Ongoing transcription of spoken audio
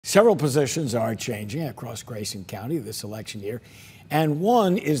Several positions are changing across Grayson County this election year, and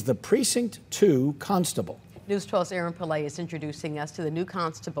one is the Precinct 2 Constable. News 12's Aaron Pillay is introducing us to the new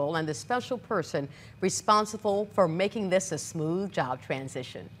constable and the special person responsible for making this a smooth job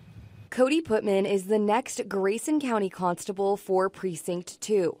transition. Cody Putman is the next Grayson County Constable for Precinct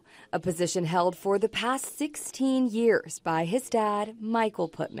 2, a position held for the past 16 years by his dad, Michael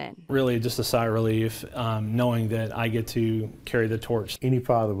Putman. Really just a sigh of relief, knowing that I get to carry the torch. Any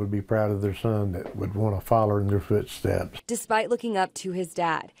father would be proud of their son that would want to follow in their footsteps. Despite looking up to his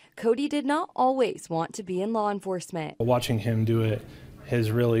dad, Cody did not always want to be in law enforcement. Watching him do it has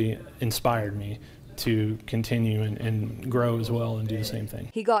really inspired me to continue and grow as well and do the same thing.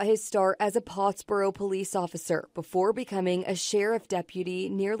 He got his start as a Pottsboro police officer before becoming a sheriff deputy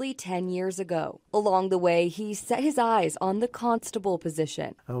nearly 10 years ago. Along the way, he set his eyes on the constable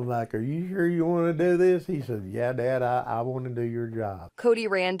position. I'm like, are you sure you want to do this? He said, yeah, Dad, I want to do your job. Cody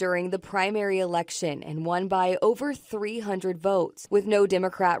ran during the primary election and won by over 300 votes. With no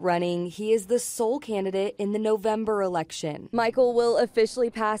Democrat running, he is the sole candidate in the November election. Michael will officially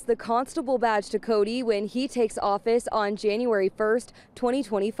pass the constable badge to Cody when he takes office on January 1st,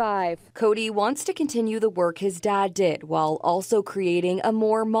 2025. Cody wants to continue the work his dad did while also creating a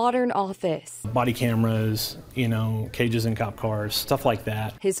more modern office. Body cameras, cages in cop cars, stuff like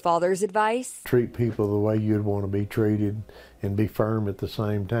that. His father's advice? Treat people the way you'd want to be treated and be firm at the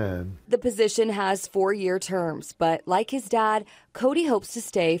same time. The position has 4-year terms, but like his dad, Cody hopes to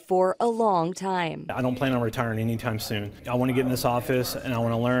stay for a long time. I don't plan on retiring anytime soon. I want to get in this office and I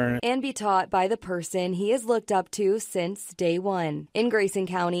want to learn and be taught by the person he has looked up to since day one. In Grayson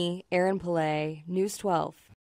County, Aaron Pillay, News 12.